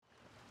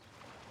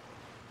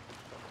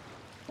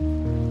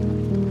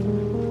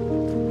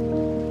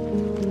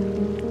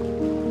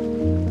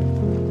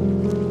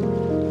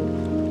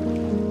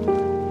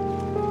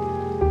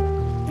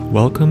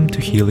Welcome to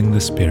Healing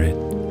the Spirit,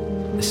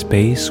 a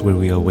space where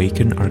we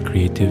awaken our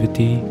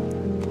creativity,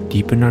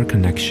 deepen our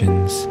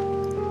connections,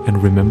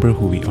 and remember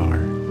who we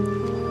are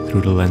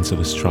through the lens of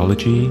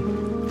astrology,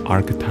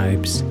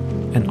 archetypes,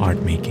 and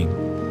art making.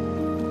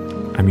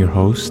 I'm your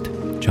host,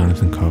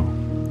 Jonathan Coe.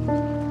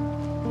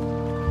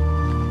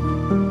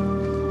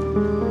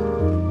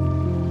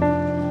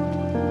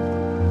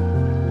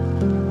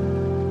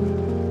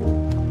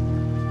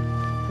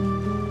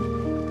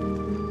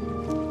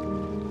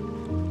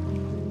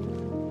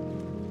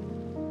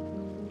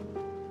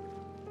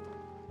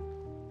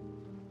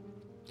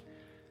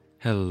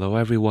 Hello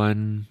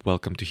everyone,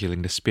 welcome to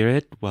Healing the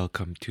Spirit,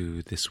 welcome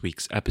to this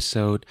week's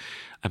episode.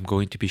 I'm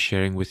going to be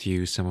sharing with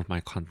you some of my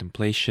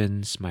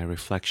contemplations, my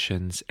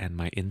reflections, and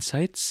my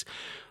insights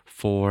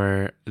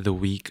for the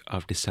week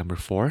of December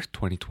 4th,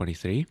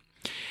 2023.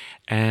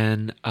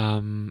 And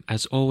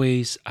as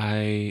always,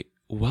 I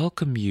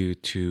welcome you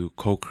to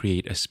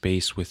co-create a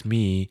space with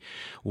me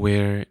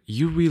where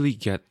you really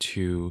get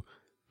to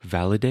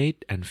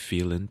validate and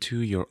feel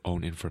into your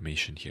own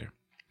information here.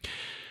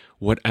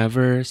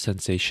 Whatever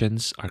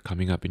sensations are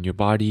coming up in your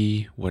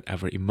body,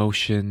 whatever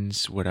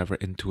emotions, whatever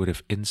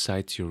intuitive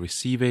insights you're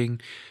receiving,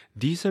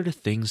 these are the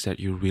things that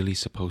you're really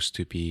supposed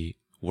to be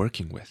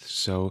working with.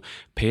 So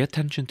pay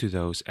attention to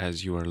those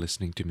as you are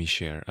listening to me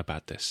share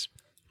about this.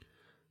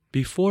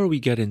 Before we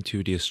get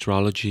into the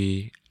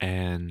astrology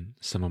and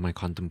some of my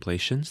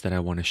contemplations that I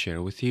want to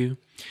share with you,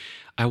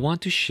 I want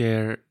to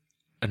share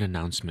an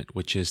announcement,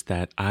 which is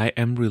that I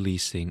am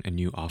releasing a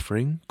new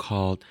offering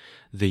called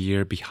The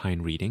Year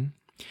Behind Reading.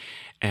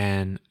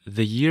 And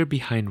the year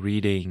behind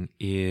reading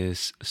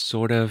is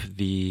sort of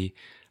the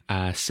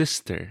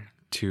sister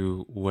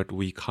to what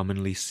we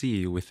commonly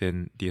see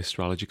within the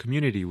astrology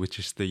community, which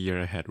is the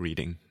year ahead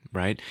reading,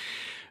 right?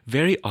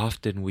 Very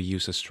often we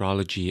use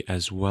astrology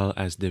as well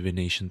as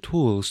divination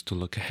tools to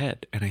look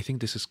ahead. And I think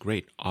this is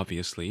great,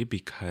 obviously,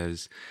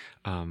 because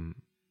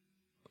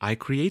I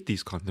create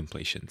these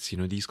contemplations. You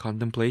know, these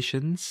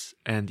contemplations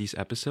and these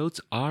episodes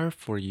are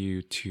for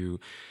you to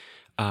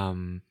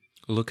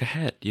look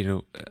ahead.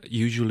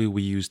 Usually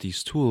we use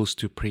these tools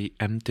to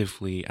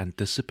preemptively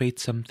anticipate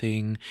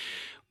something,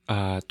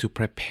 to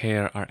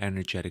prepare our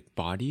energetic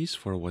bodies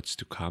for what's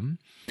to come.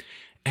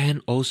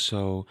 And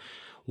also,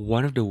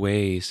 one of the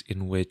ways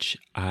in which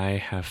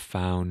I have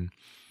found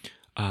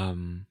a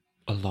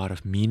lot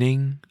of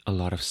meaning, a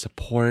lot of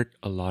support,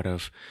 a lot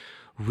of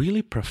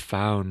really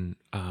profound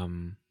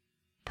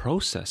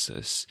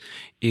processes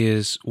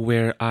is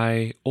where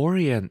I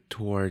orient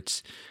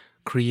towards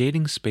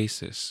creating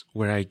spaces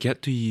where I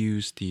get to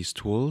use these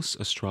tools,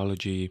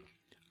 astrology,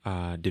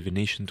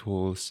 divination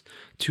tools,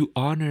 to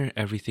honor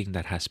everything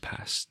that has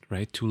passed,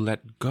 right? To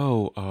let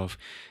go of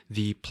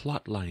the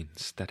plot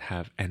lines that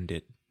have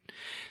ended,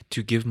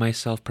 to give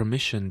myself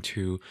permission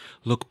to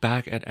look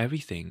back at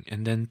everything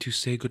and then to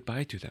say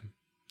goodbye to them,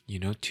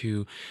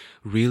 to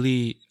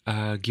really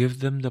give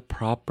them the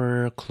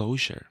proper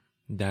closure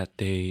that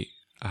they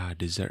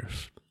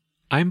deserve.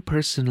 I'm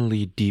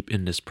personally deep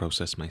in this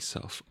process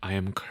myself. I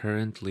am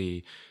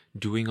currently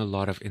doing a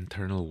lot of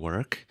internal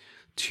work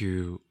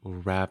to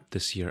wrap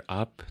this year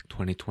up.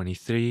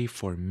 2023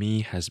 for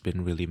me has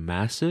been really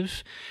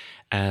massive,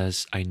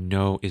 as I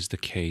know is the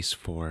case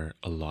for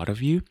a lot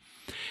of you.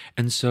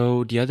 And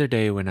so the other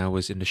day when I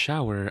was in the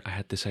shower, I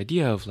had this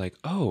idea of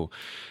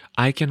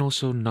I can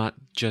also not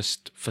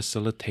just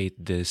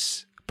facilitate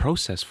this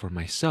process for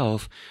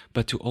myself,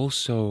 but to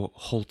also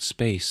hold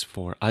space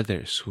for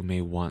others who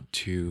may want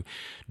to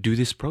do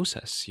this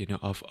process,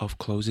 of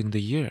closing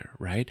the year,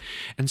 right?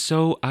 And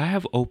so I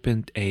have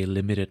opened a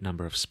limited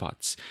number of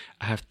spots.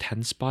 I have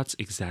 10 spots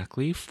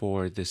exactly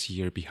for this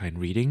year behind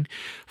reading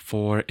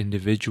for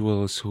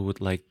individuals who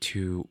would like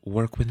to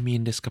work with me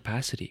in this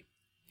capacity.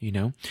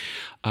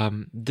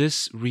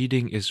 This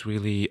reading is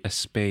really a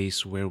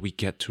space where we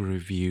get to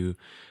review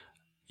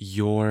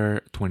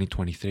your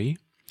 2023.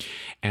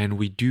 And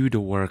we do the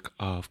work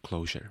of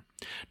closure.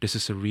 This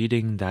is a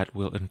reading that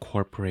will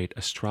incorporate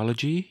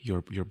astrology,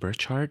 your birth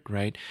chart,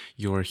 right?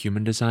 Your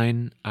human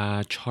design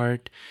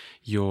chart,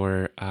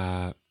 your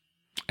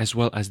as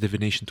well as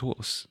divination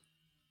tools,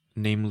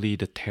 namely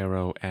the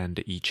tarot and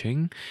the I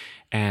Ching,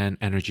 and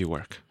energy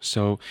work.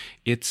 So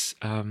it's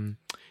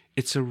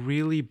a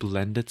really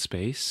blended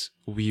space.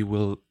 We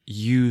will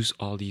use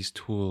all these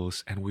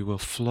tools and we will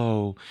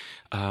flow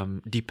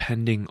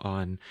depending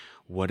on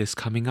what is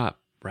coming up.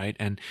 Right?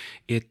 And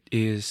it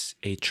is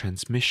a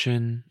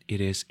transmission, it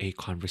is a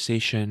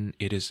conversation,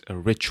 it is a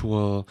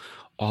ritual,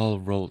 all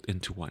rolled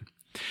into one.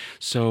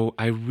 So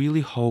I really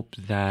hope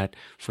that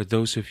for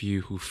those of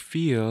you who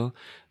feel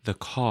the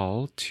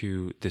call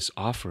to this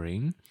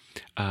offering,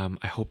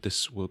 I hope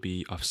this will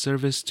be of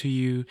service to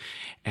you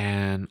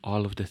and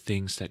all of the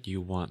things that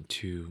you want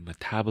to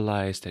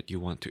metabolize, that you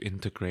want to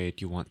integrate,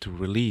 you want to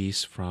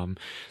release from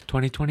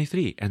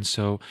 2023. And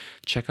so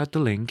check out the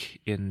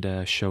link in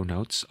the show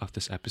notes of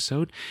this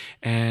episode.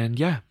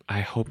 And I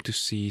hope to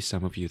see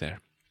some of you there.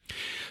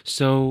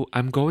 So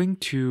I'm going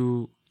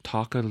to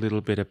talk a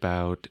little bit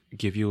about,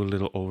 give you a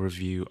little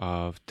overview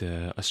of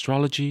the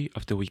astrology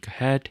of the week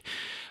ahead.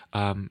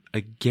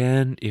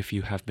 Again, if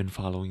you have been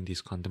following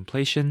these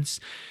contemplations,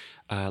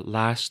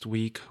 last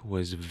week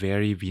was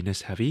very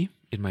Venus heavy,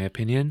 in my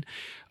opinion.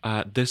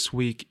 This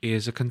week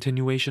is a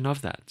continuation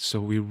of that.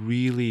 So we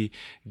really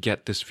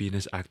get this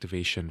Venus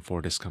activation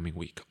for this coming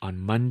week. On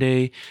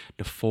Monday,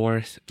 the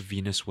 4th,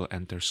 Venus will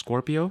enter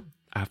Scorpio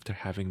after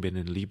having been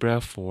in Libra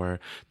for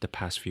the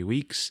past few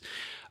weeks.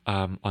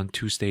 On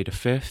Tuesday the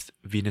 5th,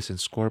 Venus in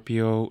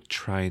Scorpio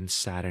trines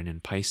Saturn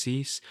in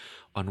Pisces.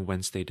 On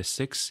Wednesday the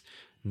 6th,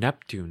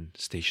 Neptune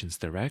stations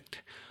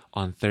direct.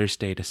 On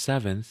Thursday the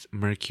 7th,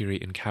 Mercury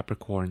in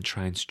Capricorn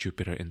trines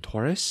Jupiter in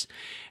Taurus.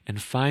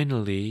 And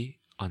finally,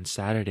 on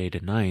Saturday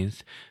the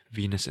 9th,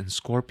 Venus in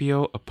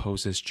Scorpio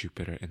opposes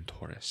Jupiter in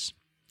Taurus.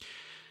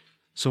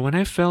 So when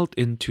I felt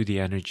into the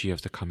energy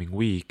of the coming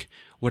week,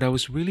 what I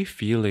was really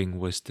feeling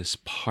was this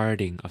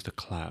parting of the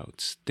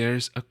clouds.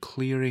 There's a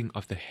clearing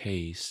of the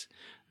haze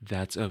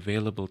that's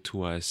available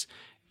to us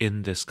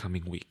in this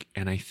coming week.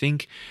 And I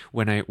think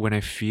when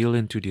I feel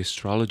into the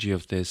astrology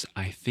of this,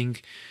 I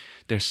think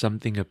there's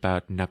something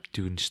about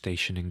Neptune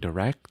stationing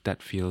direct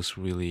that feels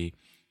really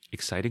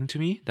exciting to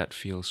me. That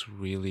feels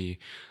really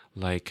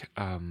like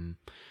a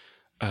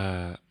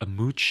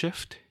mood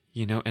shift,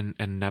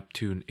 and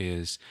Neptune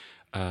is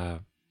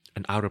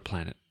an outer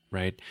planet,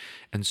 right?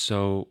 And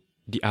so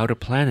the outer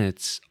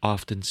planets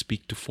often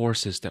speak to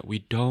forces that we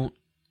don't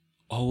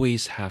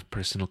always have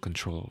personal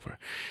control over.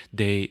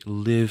 They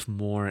live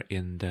more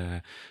in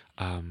the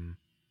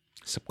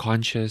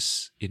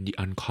subconscious, in the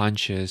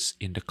unconscious,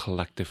 in the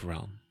collective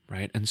realm,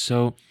 right? And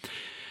so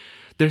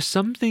there's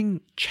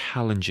something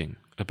challenging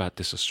about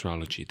this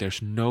astrology.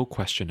 There's no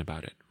question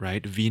about it,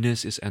 right?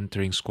 Venus is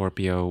entering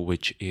Scorpio,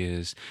 which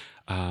is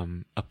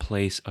a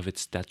place of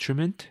its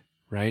detriment,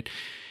 right?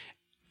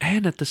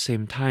 And at the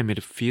same time,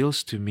 it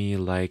feels to me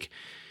like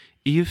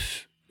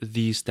if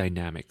these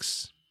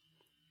dynamics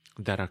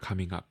that are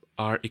coming up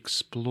are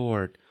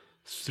explored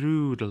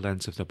through the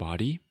lens of the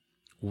body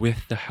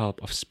with the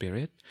help of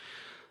spirit,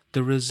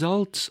 the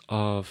results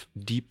of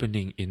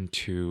deepening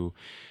into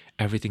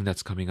everything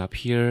that's coming up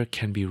here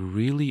can be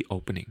really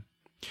opening.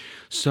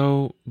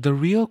 So the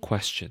real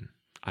question,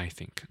 I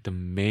think, the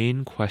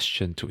main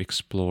question to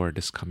explore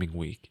this coming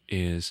week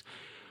is,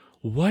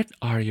 what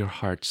are your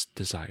heart's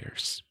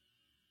desires?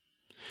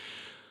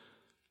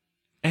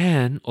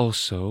 And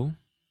also,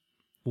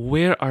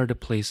 where are the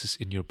places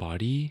in your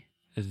body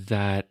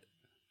that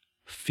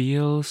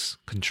feels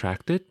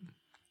contracted,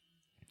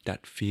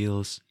 that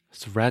feels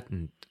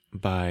threatened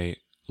by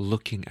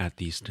looking at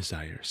these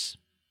desires?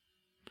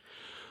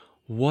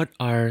 What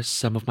are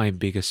some of my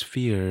biggest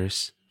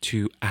fears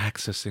to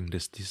accessing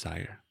this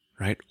desire,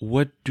 right?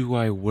 What do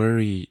I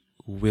worry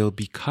will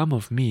become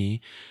of me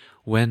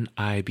when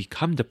I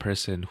become the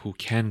person who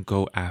can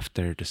go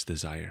after this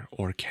desire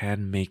or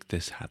can make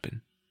this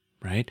happen,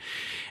 right?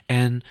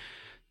 And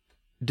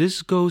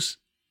this goes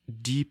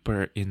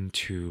deeper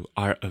into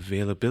our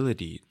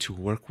availability to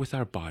work with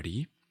our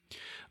body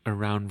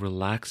around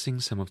relaxing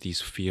some of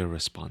these fear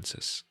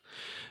responses.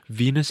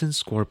 Venus in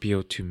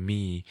Scorpio, to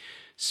me,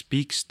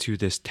 speaks to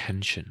this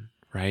tension,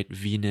 right?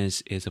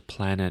 Venus is a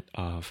planet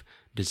of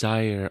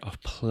desire,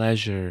 of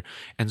pleasure,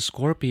 and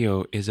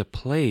Scorpio is a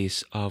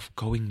place of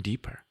going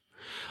deeper,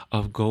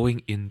 of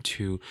going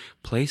into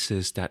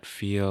places that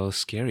feel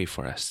scary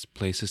for us,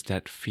 places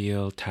that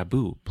feel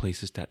taboo,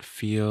 places that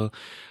feel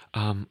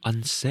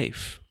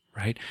unsafe,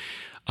 right?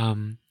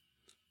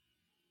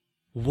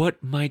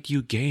 What might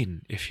you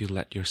gain if you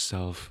let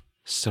yourself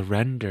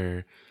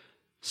surrender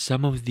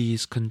some of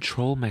these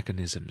control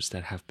mechanisms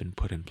that have been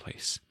put in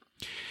place?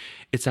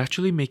 It's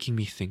actually making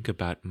me think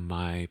about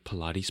my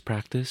Pilates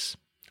practice.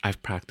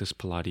 I've practiced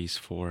Pilates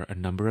for a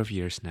number of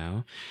years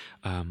now.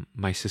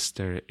 My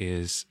sister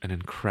is an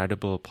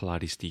incredible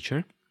Pilates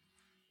teacher,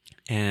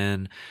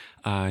 and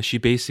she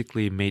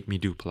basically made me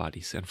do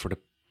Pilates. And for the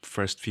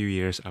first few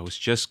years, I was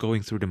just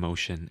going through the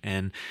motion.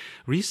 And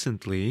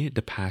recently,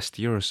 the past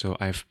year or so,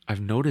 I've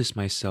noticed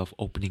myself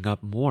opening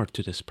up more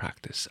to this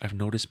practice. I've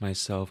noticed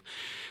myself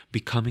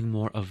becoming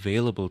more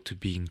available to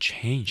being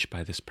changed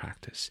by this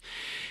practice.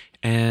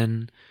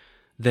 And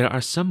there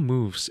are some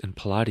moves in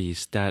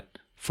Pilates that,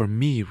 for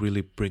me,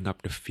 really bring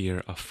up the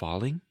fear of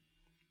falling.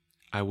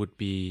 I would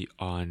be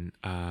on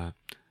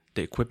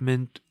the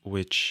equipment,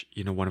 which,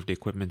 one of the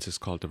equipments is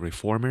called the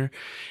reformer.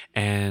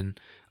 And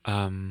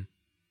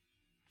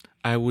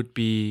I would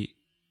be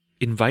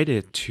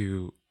invited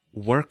to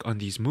work on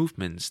these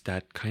movements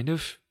that kind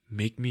of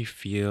make me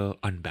feel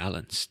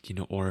unbalanced,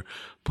 or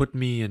put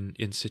me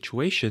in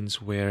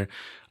situations where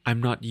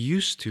I'm not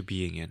used to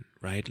being in,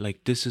 right?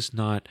 Like, this is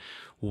not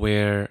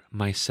where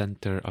my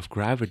center of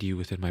gravity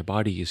within my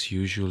body is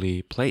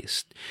usually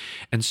placed.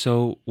 And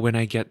so when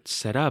I get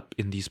set up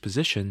in these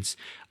positions,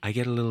 I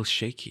get a little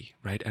shaky,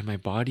 right? And my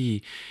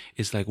body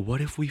is like, what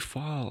if we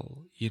fall?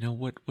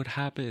 What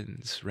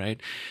happens,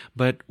 right?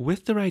 But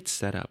with the right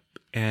setup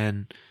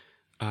and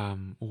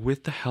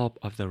with the help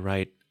of the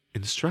right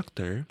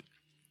instructor,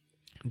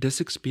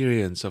 this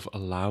experience of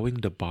allowing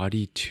the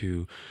body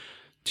to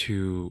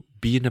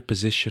be in a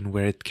position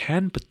where it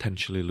can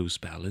potentially lose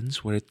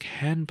balance, where it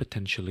can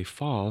potentially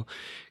fall,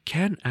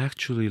 can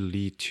actually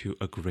lead to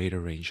a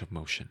greater range of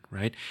motion,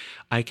 right?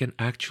 I can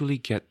actually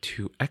get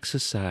to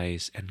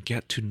exercise and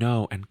get to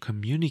know and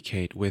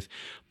communicate with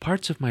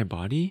parts of my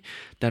body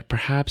that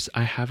perhaps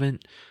I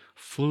haven't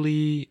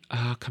fully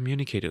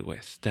communicated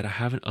with, that I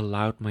haven't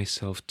allowed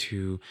myself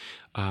to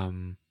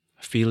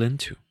feel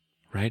into,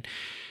 right?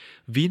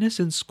 Venus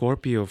in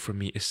Scorpio for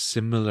me is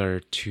similar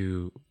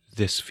to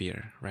this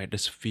fear, right?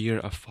 This fear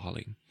of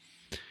falling.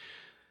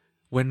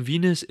 When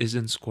Venus is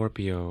in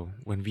Scorpio,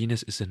 when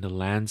Venus is in the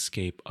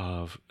landscape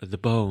of the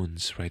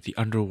bones, right, the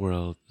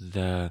underworld,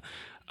 the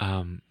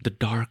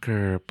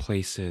darker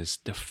places,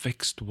 the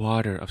fixed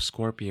water of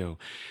Scorpio,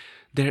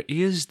 there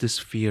is this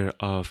fear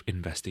of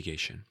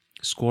investigation.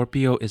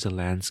 Scorpio is a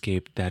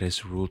landscape that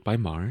is ruled by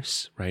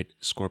Mars, right?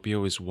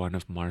 Scorpio is one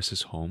of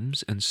Mars's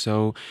homes, and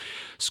so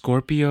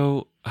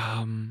Scorpio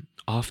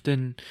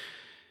often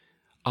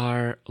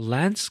are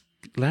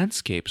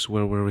landscapes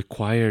where we're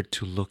required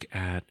to look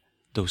at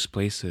those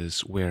places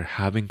where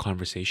having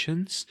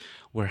conversations,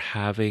 where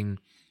having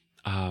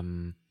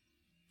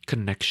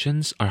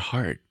connections are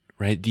hard,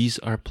 right? These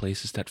are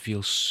places that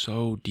feel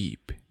so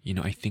deep.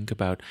 I think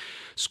about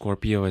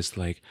Scorpio as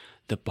like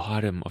the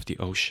bottom of the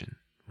ocean,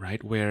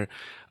 right? Where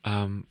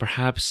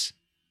perhaps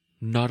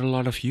not a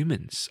lot of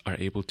humans are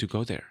able to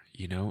go there.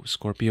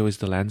 Scorpio is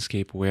the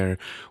landscape where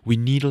we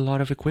need a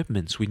lot of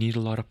equipments, we need a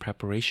lot of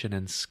preparation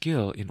and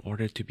skill in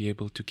order to be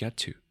able to get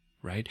to,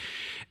 right?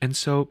 And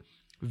so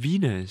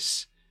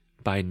Venus,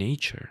 by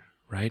nature,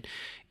 right,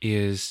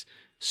 is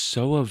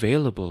so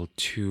available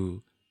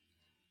to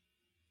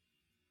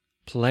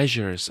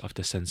pleasures of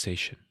the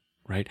sensation,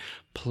 right?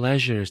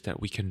 Pleasures that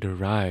we can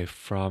derive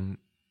from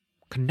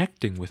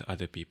connecting with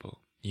other people,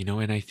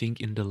 and I think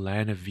in the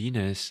land of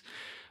Venus,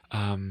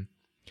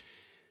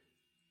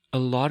 a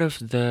lot of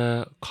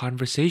the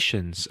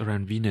conversations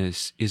around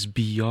Venus is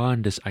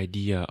beyond this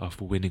idea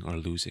of winning or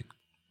losing,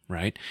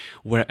 right?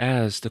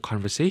 Whereas the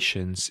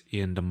conversations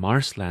in the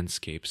Mars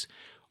landscapes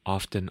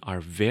often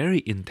are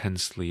very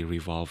intensely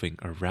revolving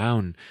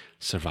around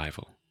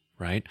survival,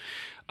 right?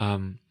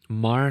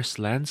 Mars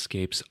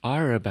landscapes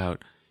are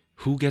about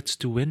who gets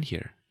to win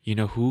here,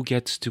 who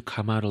gets to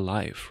come out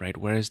alive, right?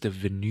 Whereas the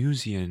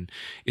Venusian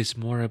is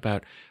more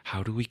about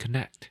how do we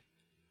connect?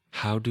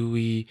 How do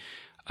we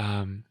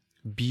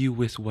be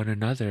with one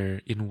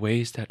another in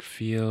ways that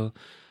feel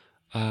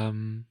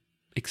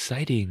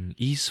exciting,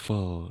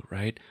 easeful,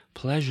 right?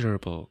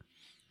 Pleasurable.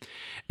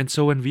 And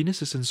so when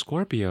Venus is in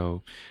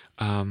Scorpio,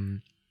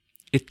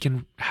 it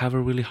can have a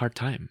really hard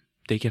time.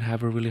 They can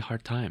have a really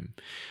hard time.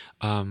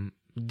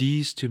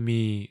 These, to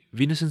me,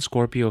 Venus in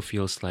Scorpio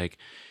feels like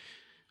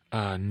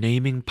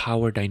naming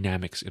power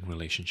dynamics in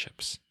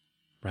relationships,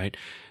 right?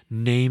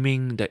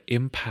 Naming the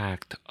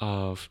impact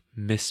of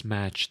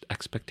mismatched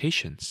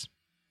expectations.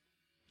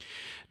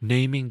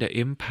 Naming the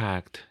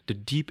impact, the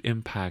deep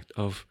impact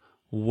of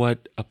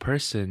what a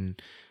person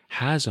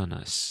has on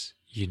us,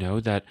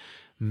 that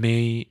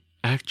may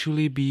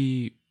actually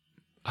be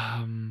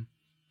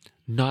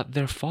not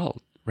their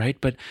fault, right?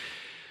 But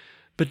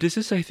this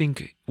is, I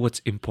think, what's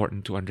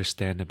important to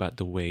understand about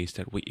the ways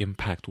that we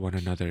impact one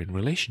another in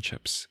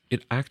relationships.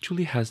 It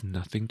actually has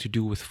nothing to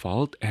do with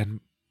fault,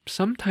 and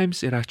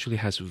sometimes it actually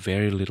has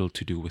very little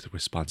to do with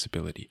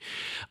responsibility.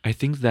 I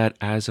think that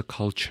as a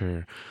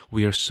culture,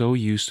 we are so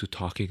used to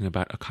talking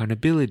about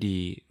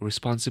accountability,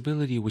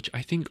 responsibility, which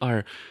I think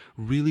are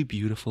really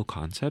beautiful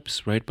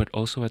concepts, right? But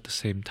also at the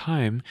same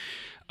time,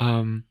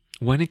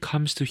 when it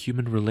comes to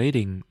human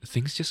relating,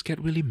 things just get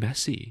really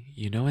messy,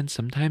 and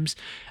sometimes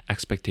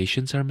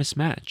expectations are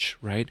mismatched,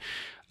 right?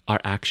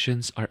 Our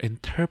actions are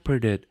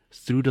interpreted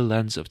through the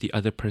lens of the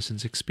other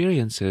person's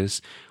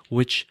experiences,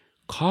 which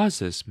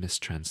causes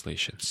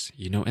mistranslations,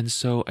 and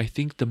so I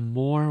think the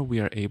more we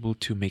are able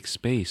to make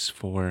space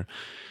for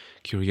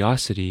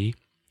curiosity,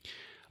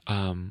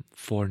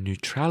 for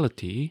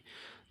neutrality,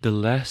 the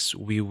less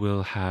we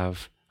will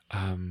have,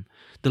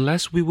 the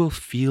less we will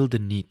feel the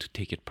need to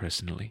take it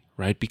personally,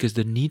 right? Because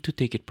the need to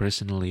take it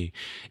personally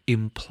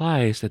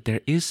implies that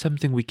there is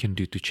something we can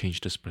do to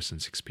change this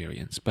person's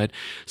experience. But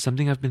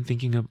something I've been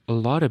thinking a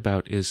lot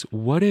about is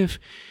what if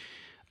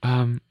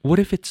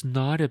it's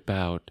not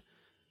about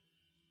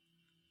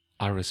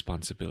our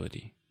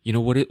responsibility?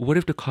 What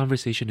if the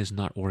conversation is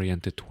not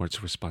oriented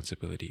towards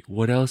responsibility?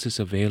 What else is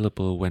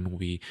available when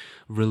we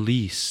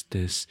release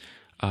this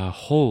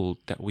hold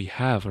that we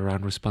have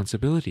around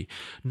responsibility?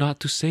 Not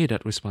to say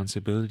that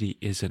responsibility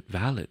isn't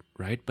valid,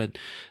 right? But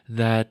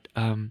that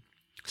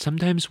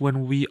sometimes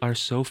when we are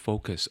so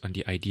focused on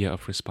the idea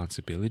of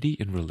responsibility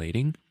in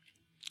relating,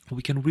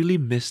 we can really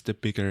miss the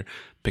bigger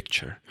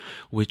picture,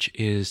 which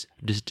is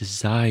this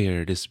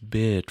desire, this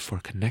bid for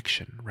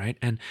connection, right?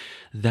 And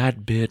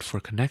that bid for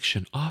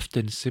connection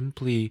often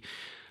simply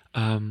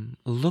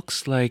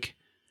looks like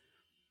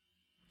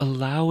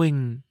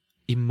allowing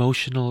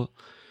emotional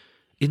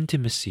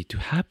intimacy to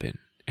happen.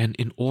 And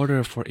in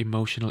order for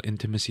emotional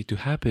intimacy to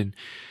happen,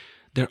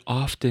 there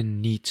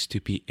often needs to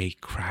be a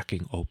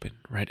cracking open,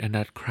 right? And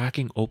that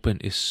cracking open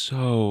is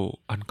so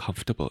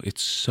uncomfortable.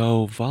 It's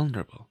so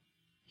vulnerable,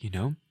 you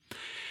know?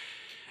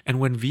 And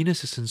when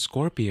Venus is in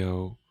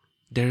Scorpio,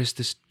 there's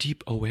this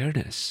deep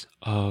awareness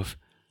of,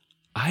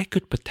 I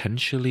could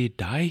potentially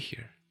die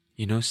here.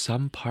 You know,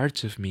 some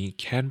parts of me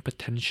can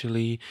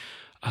potentially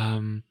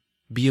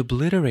be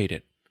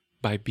obliterated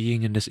by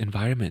being in this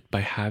environment,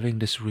 by having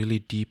this really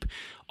deep,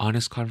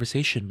 honest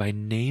conversation, by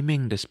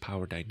naming this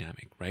power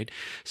dynamic, right?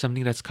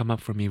 Something that's come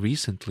up for me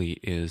recently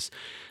is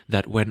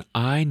that when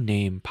I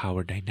name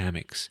power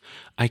dynamics,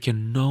 I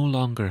can no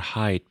longer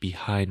hide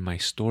behind my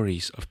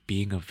stories of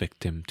being a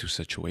victim to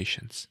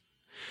situations.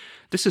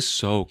 This is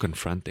so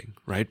confronting,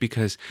 right?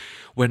 Because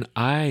when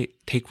I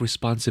take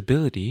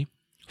responsibility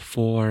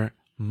for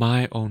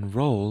my own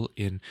role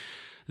in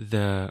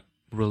the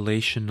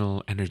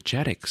relational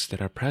energetics that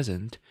are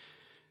present,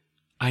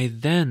 I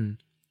then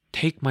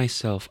take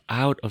myself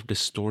out of the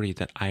story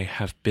that I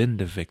have been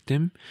the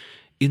victim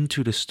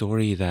into the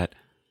story that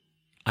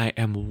I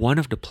am one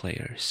of the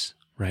players,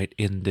 right,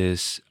 in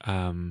this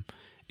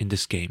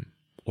game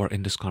or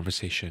in this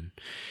conversation.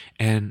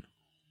 And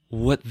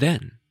what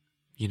then?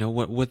 You know,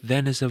 what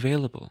then is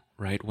available,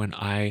 right? When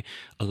I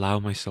allow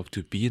myself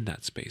to be in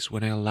that space,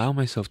 when I allow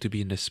myself to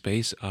be in the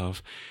space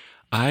of,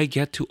 I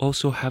get to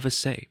also have a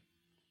say.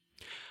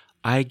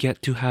 I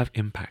get to have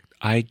impact.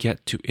 I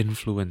get to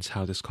influence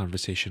how this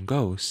conversation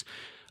goes.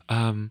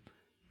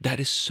 That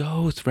is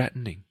so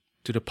threatening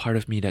to the part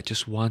of me that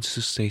just wants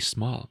to stay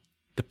small,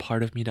 the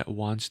part of me that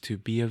wants to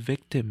be a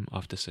victim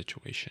of the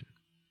situation,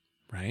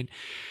 right?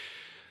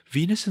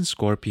 Venus in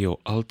Scorpio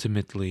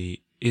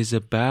ultimately is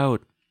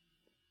about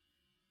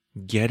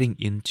getting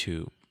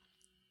into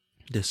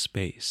the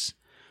space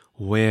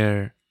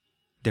where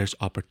there's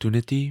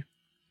opportunity,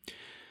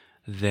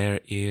 there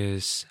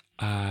is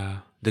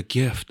the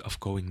gift of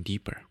going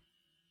deeper,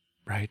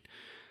 right?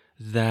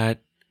 That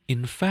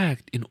in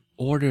fact, in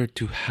order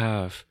to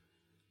have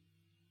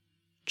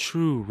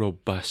true,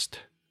 robust,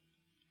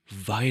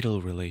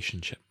 vital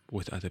relationship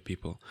with other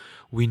people,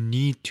 we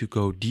need to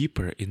go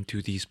deeper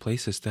into these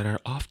places that are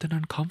often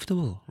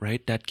uncomfortable,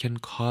 right? That can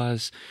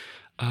cause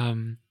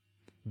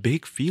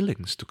big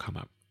feelings to come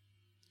up,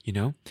 you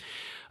know?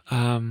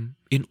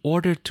 In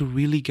order to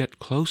really get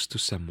close to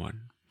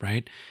someone,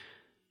 right?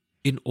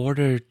 In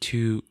order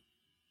to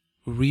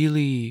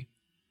really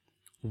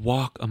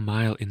walk a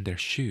mile in their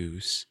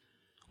shoes,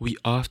 we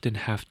often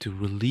have to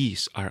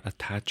release our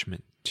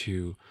attachment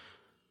to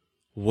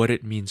what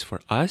it means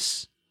for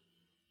us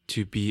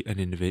to be an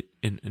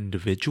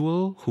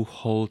individual who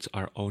holds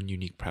our own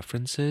unique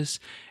preferences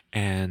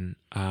and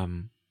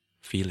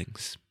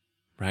feelings,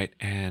 right?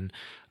 And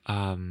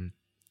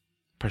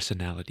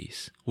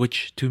personalities,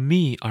 which to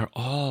me are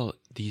all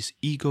these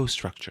ego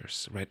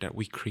structures, right, that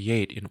we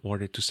create in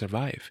order to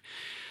survive.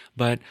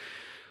 But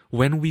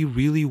when we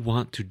really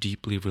want to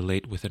deeply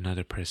relate with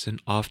another person,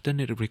 often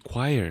it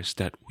requires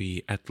that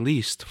we, at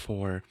least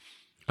for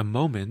a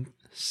moment,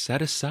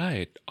 set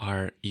aside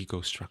our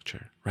ego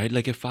structure, right?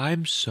 Like if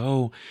I'm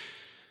so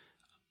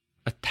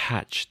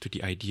attached to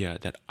the idea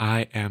that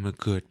I am a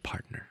good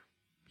partner,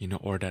 you know,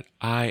 or that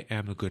I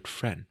am a good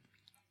friend,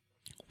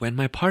 when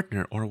my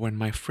partner or when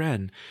my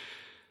friend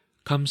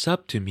comes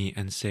up to me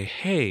and say,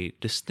 hey,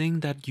 this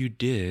thing that you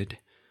did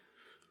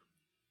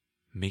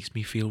makes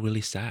me feel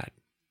really sad,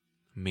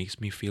 makes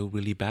me feel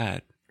really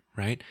bad,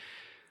 right?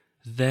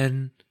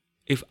 Then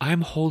if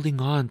I'm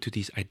holding on to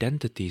these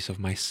identities of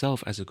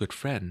myself as a good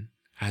friend,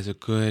 as a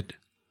good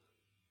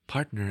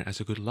partner, as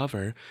a good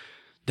lover,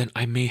 then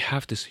I may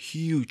have this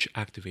huge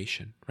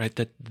activation, right?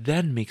 That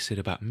then makes it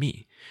about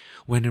me.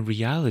 When in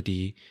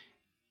reality,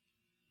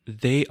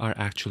 they are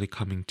actually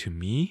coming to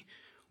me,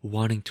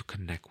 wanting to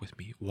connect with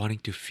me, wanting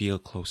to feel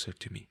closer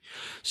to me.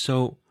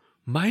 So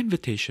my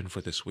invitation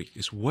for this week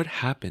is, what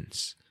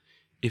happens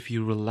if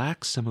you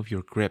relax some of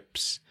your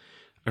grips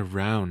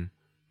around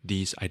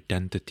these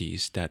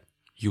identities that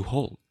you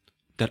hold,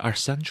 that are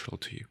central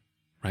to you,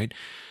 right?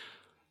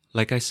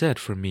 Like I said,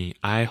 for me,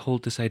 I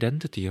hold this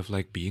identity of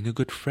like being a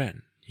good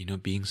friend, you know,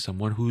 being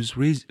someone who's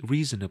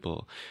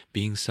reasonable,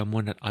 being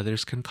someone that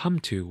others can come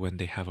to when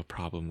they have a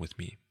problem with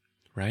me,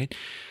 right?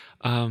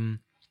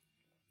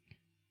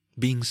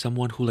 Being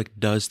someone who like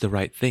does the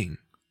right thing,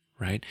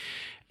 right?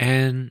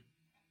 And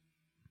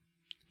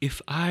if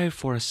I,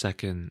 for a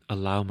second,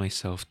 allow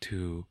myself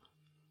to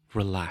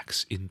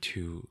relax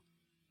into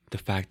the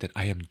fact that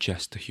I am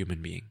just a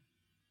human being,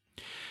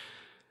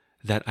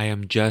 that I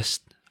am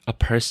just a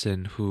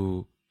person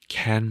who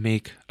can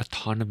make a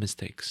ton of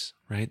mistakes,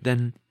 right?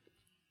 Then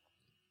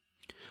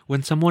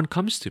when someone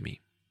comes to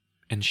me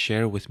and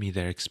share with me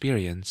their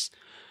experience,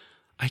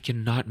 I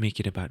cannot make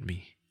it about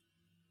me,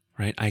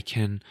 right? I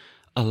can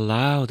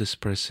allow this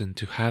person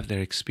to have their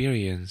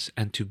experience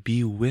and to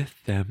be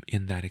with them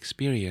in that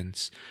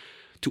experience,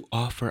 to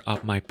offer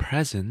up my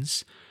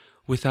presence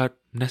without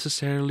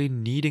necessarily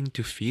needing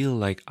to feel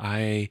like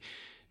I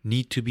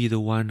need to be the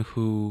one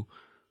who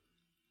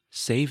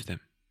saved them.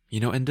 You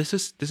know, and this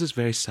is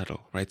very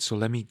subtle, right? So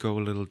let me go a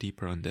little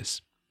deeper on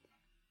this.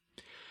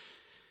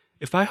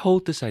 If I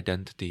hold this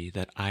identity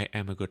that I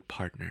am a good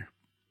partner,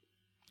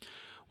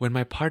 when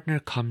my partner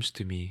comes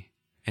to me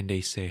and they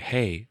say,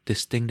 hey,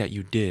 this thing that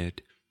you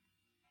did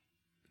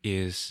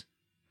is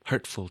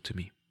hurtful to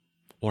me,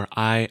 or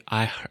I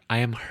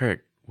am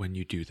hurt when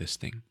you do this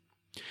thing,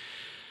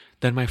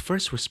 then my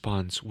first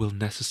response will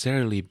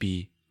necessarily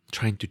be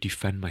trying to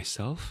defend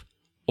myself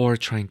or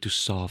trying to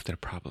solve their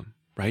problem,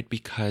 right?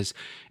 Because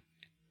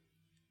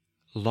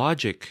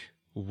logic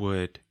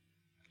would,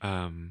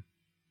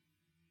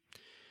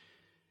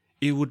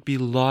 it would be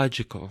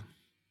logical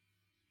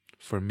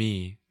for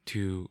me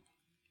to,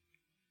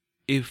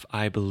 if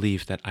I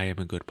believe that I am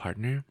a good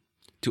partner,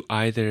 to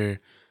either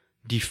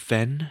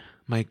defend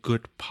my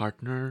good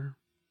partner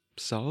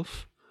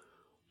self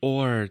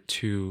or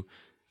to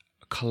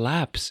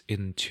collapse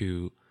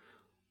into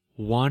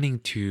wanting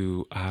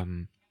to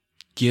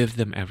give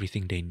them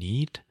everything they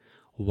need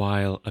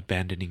while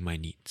abandoning my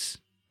needs,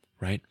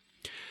 right?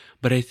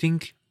 But I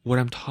think what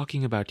I'm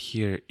talking about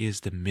here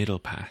is the middle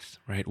path,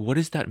 right? What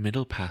does that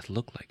middle path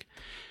look like?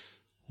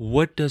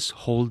 What does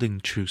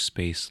holding true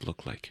space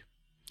look like?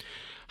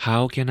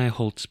 How can I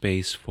hold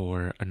space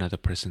for another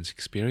person's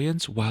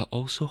experience while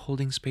also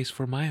holding space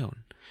for my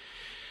own?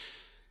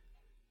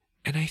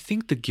 And I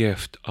think the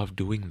gift of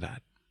doing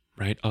that,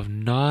 right, of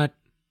not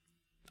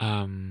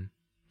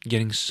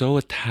getting so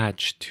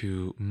attached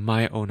to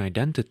my own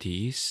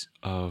identities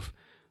of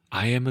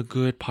I am a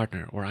good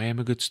partner, or I am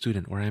a good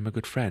student, or I am a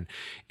good friend,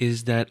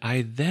 is that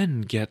I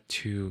then get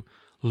to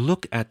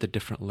look at the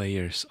different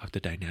layers of the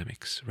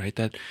dynamics, right?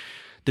 That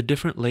the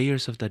different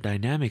layers of the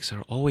dynamics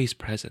are always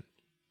present.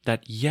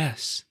 That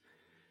yes,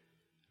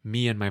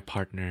 me and my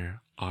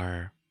partner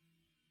are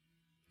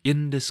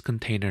in this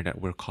container that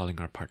we're calling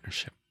our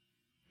partnership,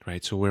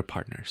 right? So we're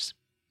partners.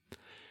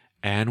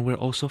 And we're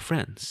also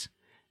friends.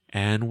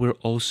 And we're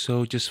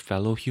also just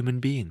fellow human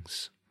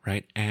beings,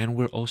 right? And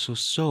we're also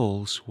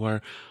souls who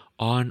are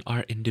on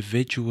our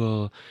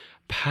individual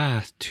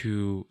path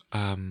to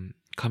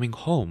coming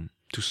home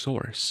to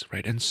source,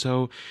 right? And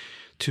so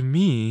to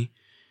me,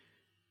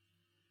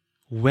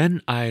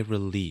 when I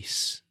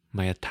release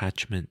my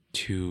attachment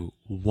to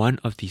one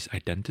of these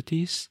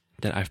identities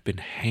that I've been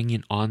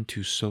hanging on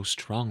to so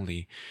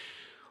strongly,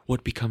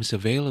 what becomes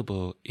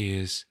available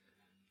is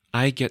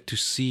I get to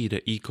see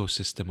the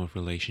ecosystem of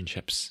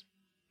relationships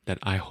that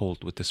I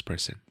hold with this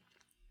person.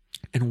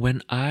 And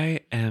when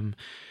I am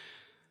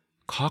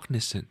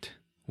cognizant,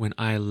 when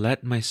I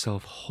let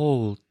myself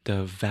hold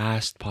the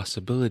vast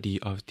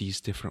possibility of these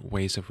different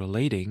ways of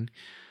relating,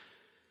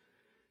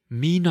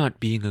 me not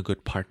being a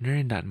good partner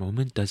in that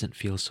moment doesn't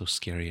feel so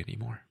scary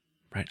anymore,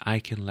 right? I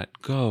can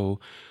let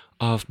go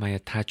of my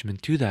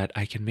attachment to that.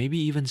 I can maybe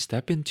even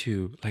step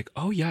into like,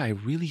 oh yeah, I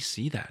really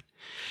see that.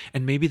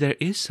 And maybe there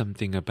is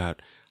something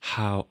about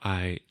how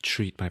I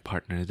treat my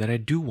partner that I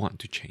do want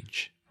to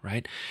change,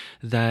 right?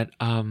 That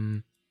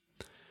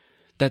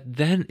that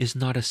then is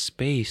not a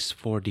space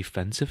for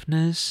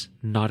defensiveness,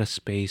 not a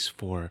space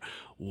for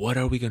what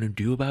are we going to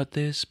do about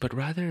this, but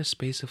rather a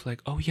space of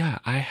like, oh yeah,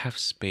 I have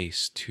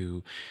space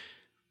to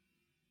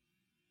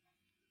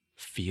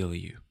feel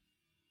you.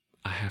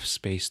 I have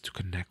space to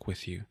connect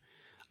with you.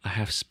 I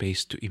have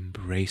space to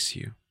embrace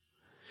you.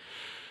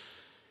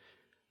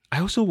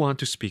 I also want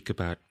to speak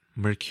about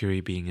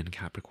Mercury being in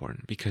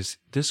Capricorn, because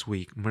this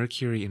week,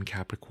 Mercury in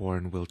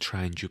Capricorn will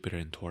trine Jupiter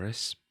in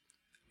Taurus.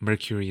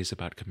 Mercury is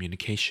about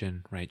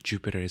communication, right?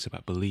 Jupiter is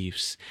about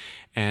beliefs.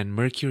 And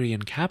Mercury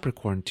in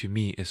Capricorn, to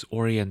me, is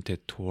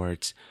oriented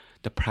towards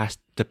the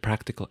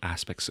practical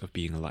aspects of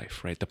being alive,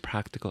 right? The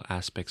practical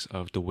aspects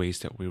of the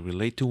ways that we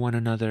relate to one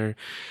another.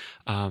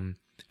 And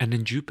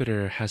then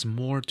Jupiter has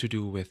more to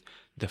do with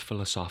the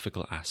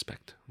philosophical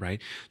aspect,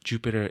 right?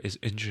 Jupiter is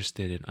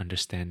interested in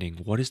understanding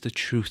what is the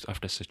truth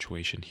of the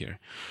situation here.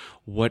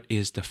 What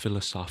is the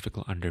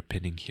philosophical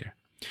underpinning here?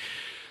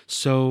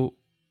 So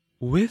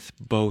with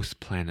both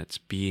planets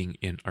being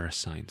in Earth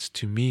signs,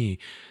 to me,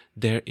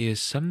 there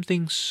is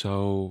something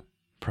so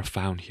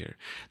profound here.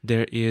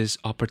 There is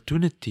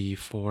opportunity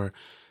for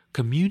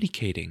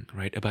communicating,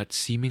 right, about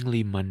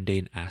seemingly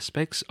mundane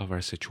aspects of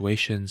our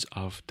situations,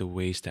 of the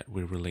ways that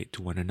we relate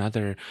to one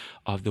another,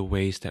 of the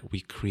ways that we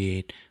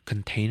create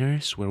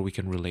containers where we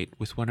can relate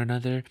with one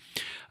another,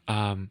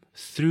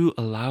 through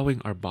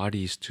allowing our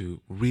bodies to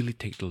really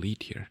take the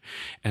lead here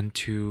and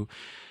to,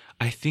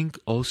 I think,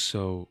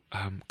 also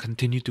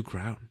continue to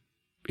ground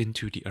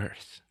into the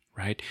earth,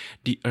 right?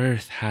 The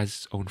earth has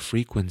its own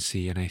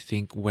frequency, and I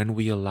think when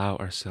we allow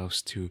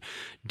ourselves to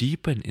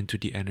deepen into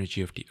the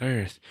energy of the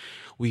earth,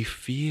 we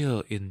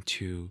feel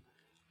into,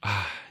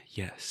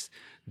 yes,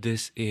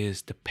 this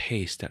is the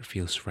pace that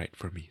feels right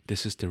for me.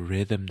 This is the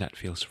rhythm that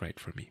feels right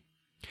for me.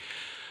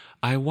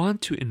 I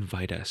want to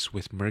invite us,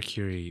 with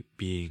Mercury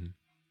being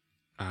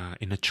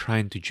in a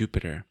trine to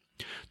Jupiter,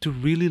 to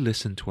really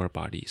listen to our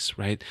bodies,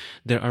 right?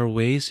 There are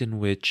ways in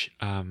which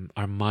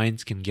our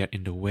minds can get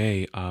in the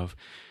way of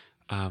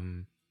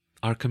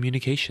our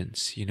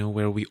communications,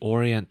 where we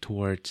orient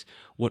towards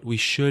what we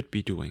should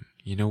be doing,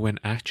 when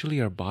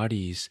actually our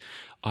bodies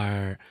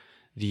are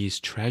these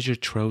treasure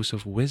troves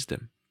of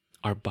wisdom,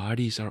 Our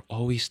bodies are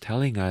always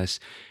telling us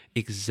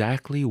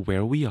exactly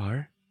where we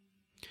are,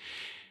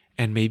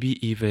 and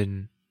maybe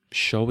even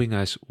showing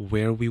us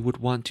where we would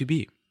want to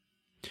be.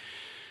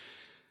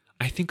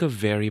 I think a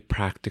very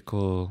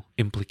practical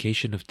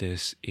implication of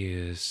this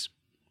is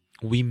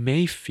we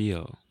may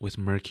feel with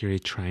Mercury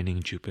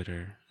trining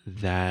Jupiter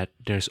that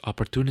there's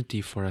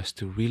opportunity for us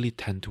to really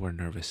tend to our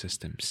nervous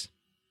systems.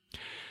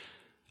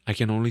 I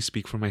can only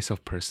speak for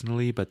myself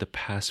personally, but the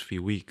past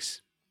few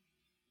weeks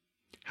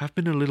have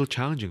been a little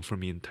challenging for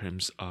me in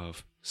terms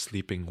of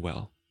sleeping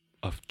well,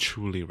 of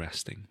truly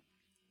resting.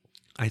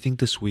 I think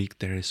this week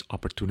there is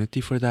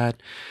opportunity for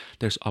that.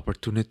 There's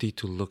opportunity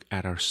to look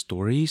at our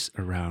stories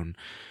around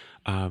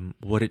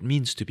what it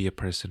means to be a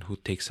person who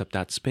takes up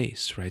that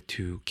space, right?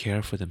 To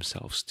care for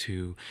themselves,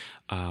 to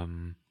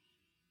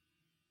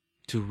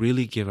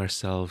really give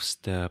ourselves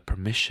the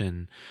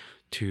permission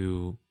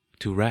to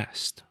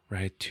rest,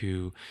 right?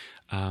 To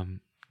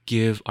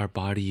give our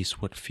bodies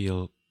what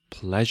feel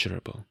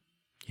pleasurable,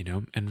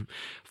 And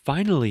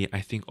finally,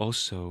 I think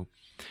also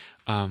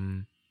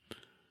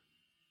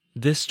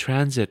this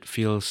transit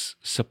feels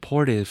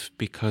supportive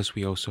because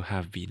we also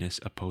have Venus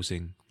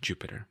opposing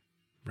Jupiter,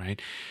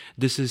 right?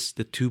 This is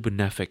the two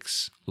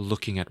benefics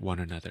looking at one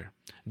another.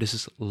 This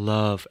is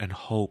love and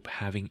hope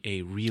having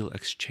a real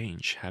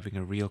exchange, having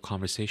a real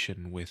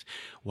conversation with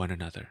one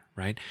another,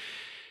 right?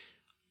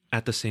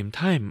 At the same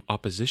time,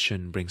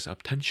 opposition brings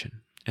up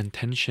tension, and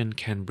tension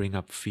can bring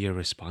up fear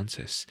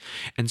responses.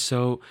 And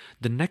so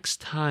the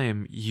next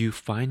time you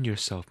find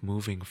yourself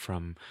moving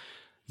from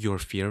your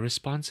fear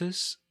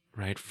responses,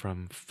 right,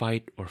 from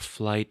fight or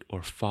flight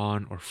or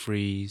fawn or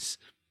freeze,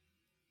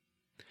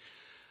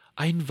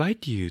 I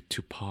invite you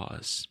to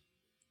pause.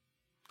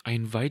 I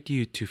invite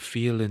you to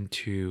feel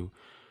into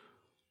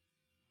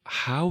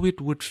how it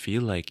would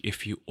feel like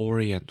if you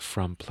orient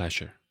from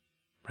pleasure,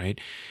 right?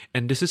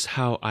 And this is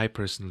how I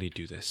personally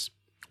do this.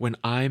 When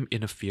I'm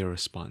in a fear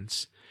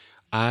response,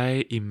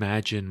 I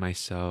imagine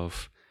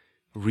myself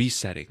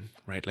resetting,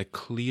 right? Like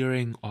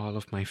clearing all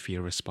of my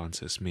fear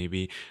responses.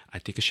 Maybe I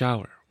take a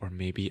shower, or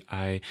maybe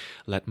I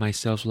let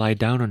myself lie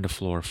down on the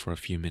floor for a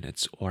few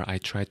minutes, or I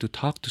try to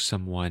talk to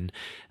someone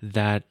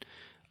that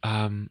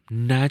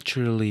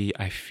naturally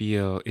I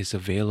feel is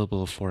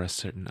available for a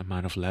certain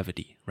amount of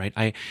levity, right?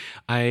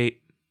 I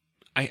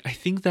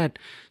think that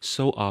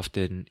so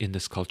often in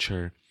this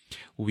culture,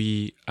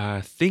 we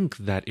think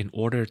that in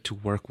order to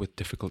work with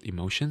difficult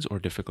emotions or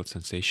difficult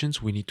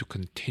sensations, we need to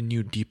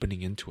continue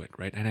deepening into it,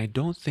 right? And I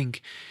don't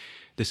think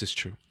this is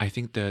true. I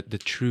think that the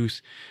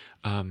truth,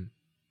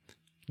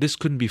 this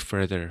couldn't be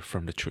further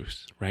from the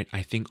truth, right?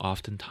 I think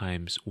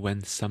oftentimes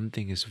when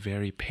something is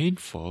very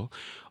painful,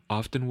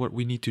 often what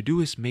we need to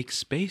do is make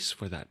space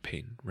for that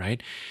pain,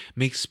 right?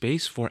 Make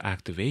space for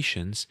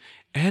activations.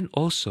 And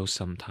also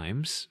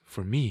sometimes,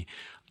 for me,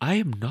 I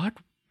am not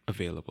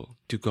available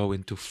to go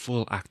into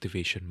full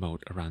activation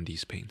mode around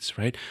these pains,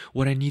 right?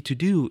 What I need to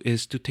do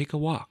is to take a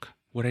walk.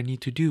 What I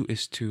need to do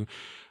is to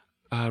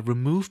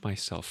remove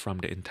myself from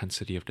the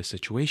intensity of the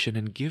situation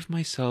and give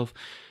myself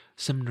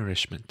some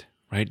nourishment,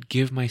 right?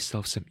 Give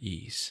myself some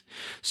ease.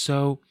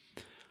 So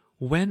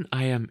when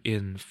I am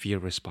in fear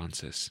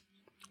responses,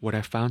 what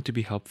I found to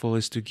be helpful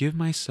is to give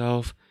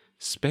myself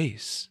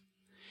space.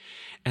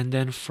 And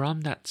then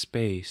from that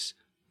space,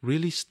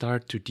 really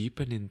start to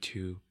deepen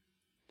into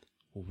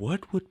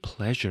what would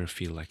pleasure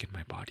feel like in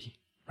my body,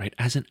 right?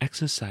 As an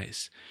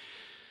exercise,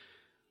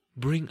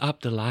 bring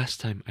up the last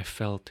time I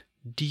felt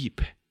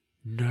deep,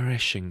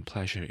 nourishing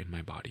pleasure in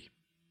my body.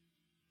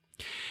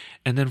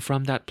 And then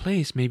from that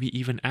place, maybe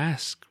even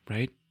ask,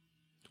 right?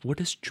 What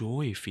does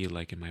joy feel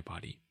like in my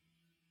body?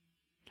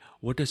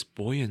 What does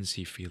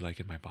buoyancy feel like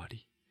in my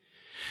body?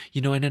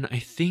 And then I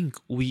think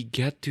we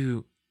get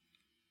to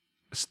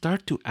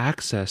start to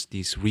access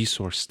these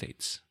resource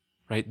states,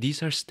 right?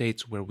 These are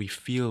states where we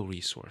feel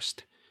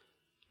resourced.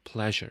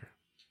 Pleasure,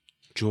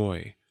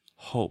 joy,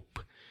 hope,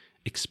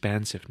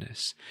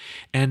 expansiveness.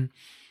 And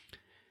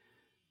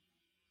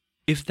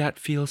if that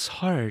feels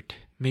hard,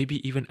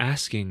 maybe even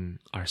asking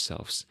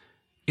ourselves,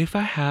 if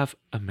I have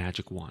a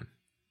magic wand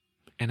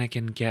and I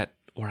can get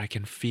or I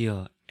can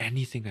feel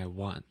anything I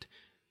want,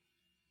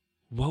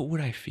 what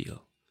would I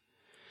feel?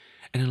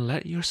 And then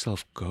let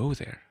yourself go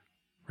there,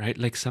 right?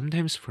 Like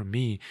sometimes for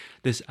me,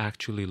 this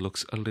actually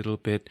looks a little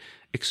bit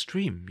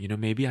extreme.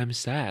 Maybe I'm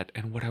sad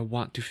and what I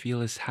want to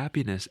feel is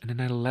happiness. And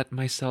then I let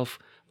myself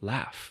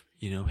laugh,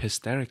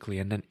 hysterically.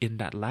 And then in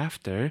that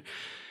laughter,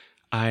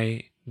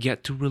 I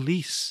get to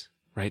release,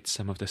 right,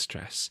 some of the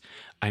stress.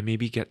 I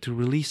maybe get to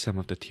release some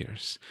of the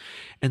tears.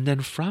 And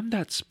then from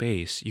that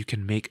space, you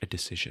can make a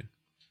decision.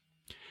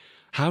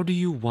 How do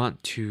you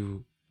want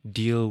to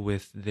deal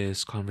with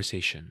this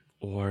conversation,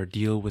 or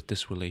deal with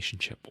this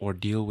relationship, or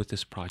deal with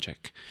this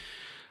project?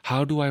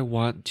 How do I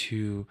want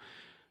to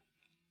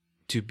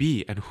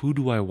be, and who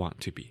do I want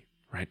to be,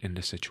 right, in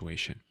this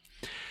situation?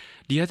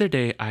 The other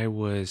day, I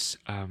was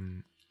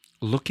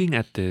looking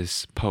at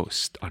this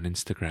post on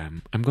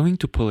Instagram. I'm going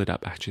to pull it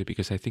up actually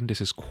because I think this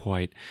is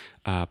quite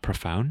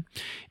profound.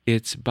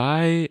 It's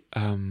by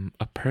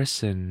a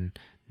person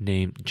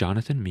named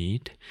Jonathan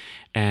Mead,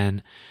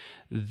 and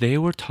they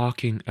were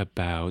talking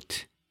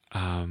about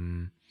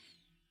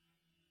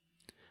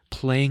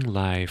playing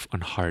life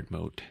on hard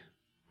mode,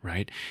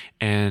 right?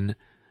 And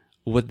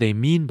what they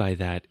mean by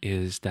that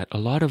is that a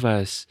lot of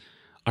us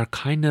are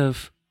kind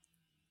of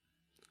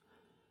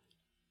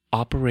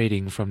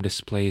operating from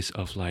this place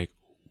of like,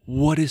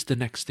 what is the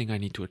next thing I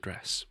need to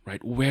address,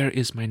 right? Where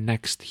is my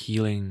next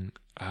healing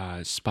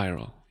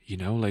spiral? You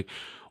know, like,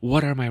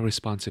 what are my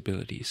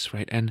responsibilities,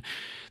 right? And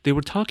they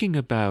were talking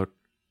about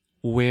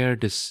where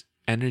this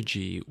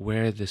energy,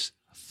 where this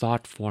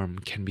thought form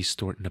can be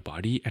stored in the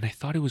body. And I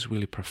thought it was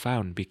really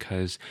profound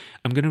because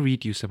I'm going to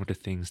read you some of the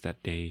things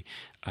that they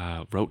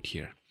wrote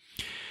here.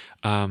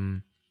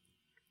 One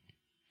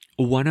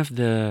of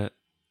the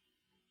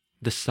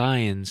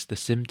signs, the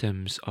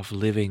symptoms of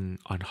living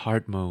on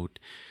hard mode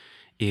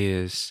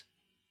is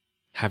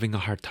having a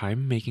hard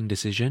time making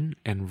decision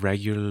and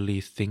regularly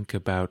think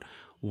about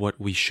what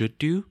we should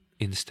do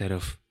instead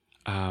of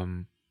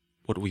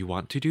what we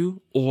want to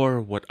do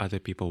or what other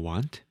people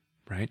want,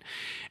 right?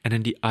 And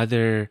then the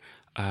other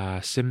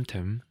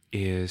symptom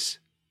is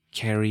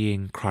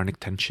carrying chronic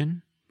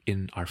tension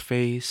in our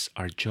face,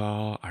 our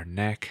jaw, our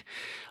neck,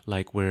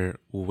 like we're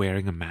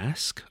wearing a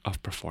mask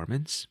of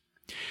performance.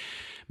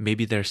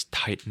 Maybe there's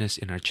tightness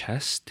in our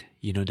chest.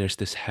 You know, there's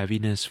this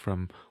heaviness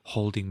from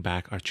holding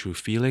back our true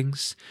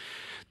feelings.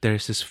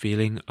 There's this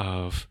feeling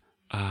of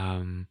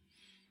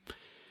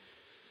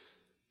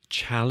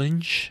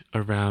challenge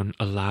around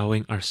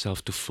allowing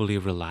ourselves to fully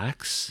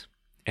relax,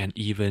 and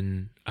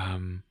even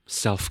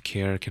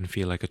self-care can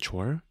feel like a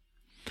chore.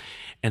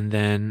 And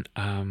then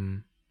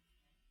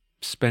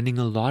spending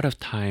a lot of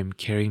time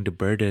carrying the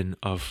burden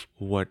of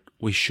what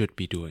we should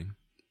be doing,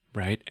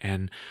 right?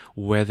 And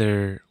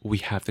whether we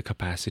have the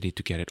capacity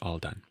to get it all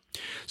done.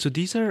 So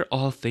these are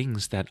all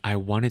things that I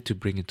wanted to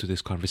bring into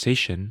this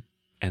conversation.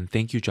 And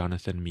thank you,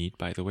 Jonathan Mead,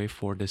 by the way,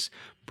 for this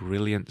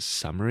brilliant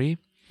summary.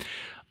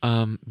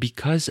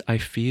 Because I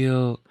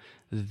feel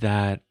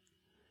that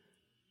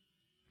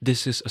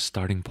this is a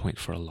starting point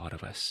for a lot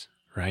of us,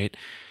 right?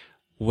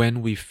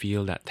 When we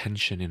feel that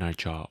tension in our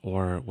jaw,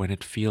 or when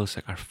it feels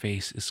like our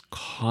face is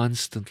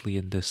constantly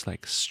in this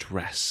like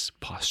stress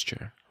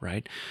posture,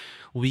 right?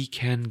 We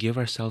can give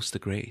ourselves the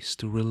grace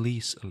to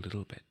release a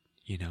little bit,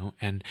 you know?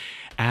 And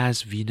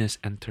as Venus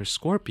enters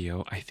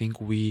Scorpio, I think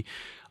we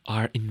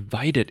are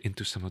invited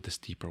into some of this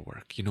deeper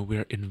work. You know,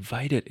 we're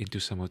invited into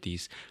some of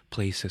these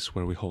places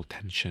where we hold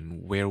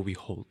tension, where we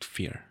hold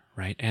fear,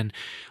 right? And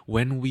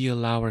when we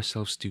allow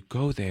ourselves to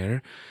go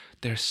there,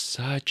 there's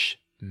such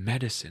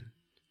medicine.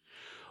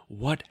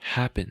 What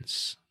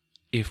happens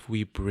if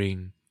we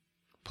bring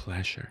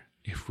pleasure,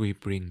 if we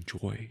bring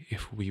joy,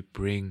 if we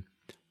bring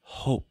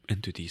hope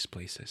into these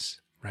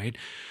places, right?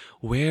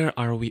 Where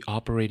are we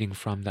operating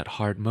from that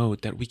hard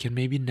mode that we can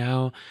maybe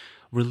now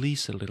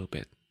release a little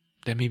bit?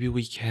 That maybe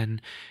we can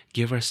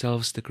give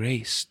ourselves the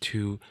grace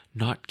to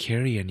not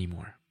carry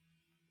anymore.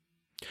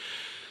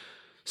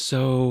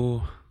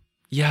 So,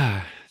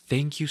 yeah,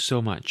 thank you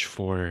so much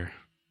for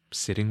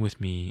sitting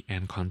with me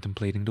and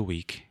contemplating the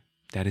week.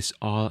 That is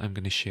all I'm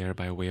going to share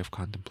by way of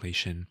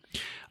contemplation.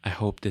 I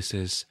hope this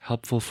is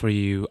helpful for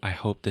you. I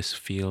hope this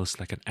feels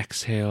like an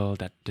exhale,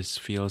 that this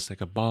feels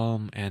like a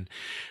balm, and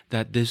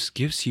that this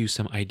gives you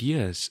some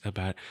ideas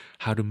about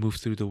how to move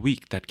through the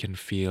week that can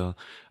feel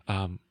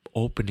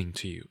opening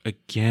to you.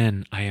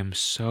 Again, I am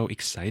so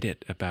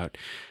excited about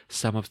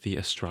some of the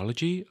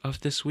astrology of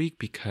this week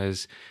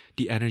because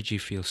the energy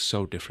feels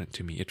so different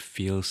to me. It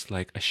feels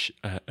like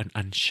an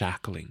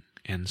unshackling.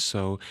 And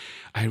so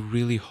I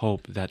really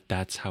hope that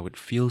that's how it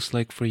feels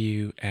like for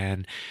you.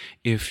 And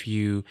if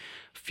you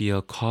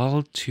feel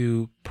called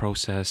to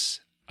process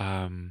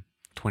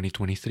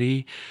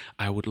 2023,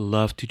 I would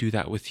love to do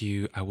that with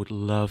you. I would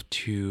love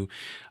to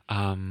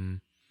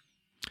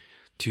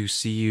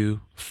see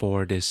you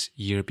for this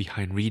year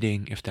behind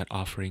reading if that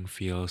offering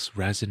feels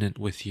resonant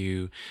with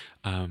you.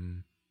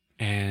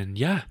 And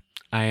yeah,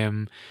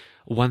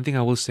 one thing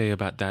I will say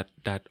about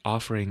that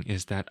offering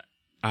is that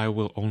I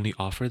will only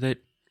offer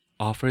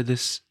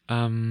this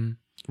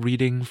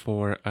reading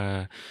for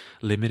a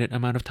limited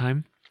amount of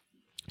time.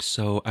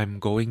 So I'm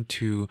going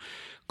to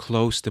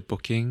close the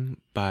booking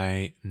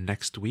by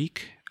next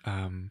week,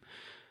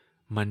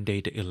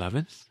 Monday the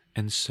 11th.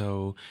 And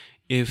so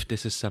if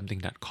this is something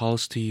that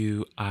calls to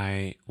you,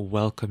 I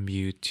welcome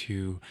you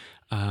to,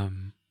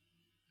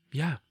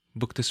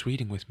 book this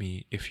reading with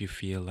me if you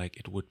feel like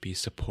it would be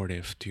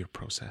supportive to your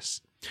process.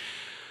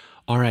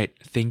 All right.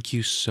 Thank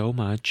you so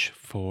much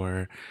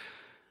for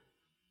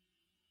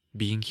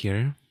being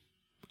here.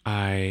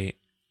 I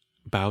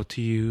bow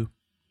to you.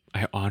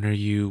 I honor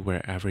you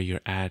wherever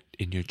you're at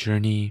in your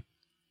journey,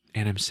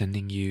 and I'm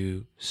sending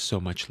you so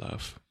much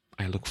love.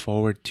 I look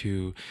forward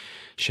to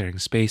sharing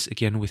space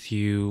again with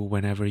you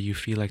whenever you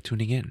feel like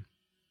tuning in.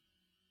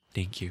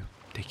 Thank you.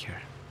 Take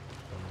care.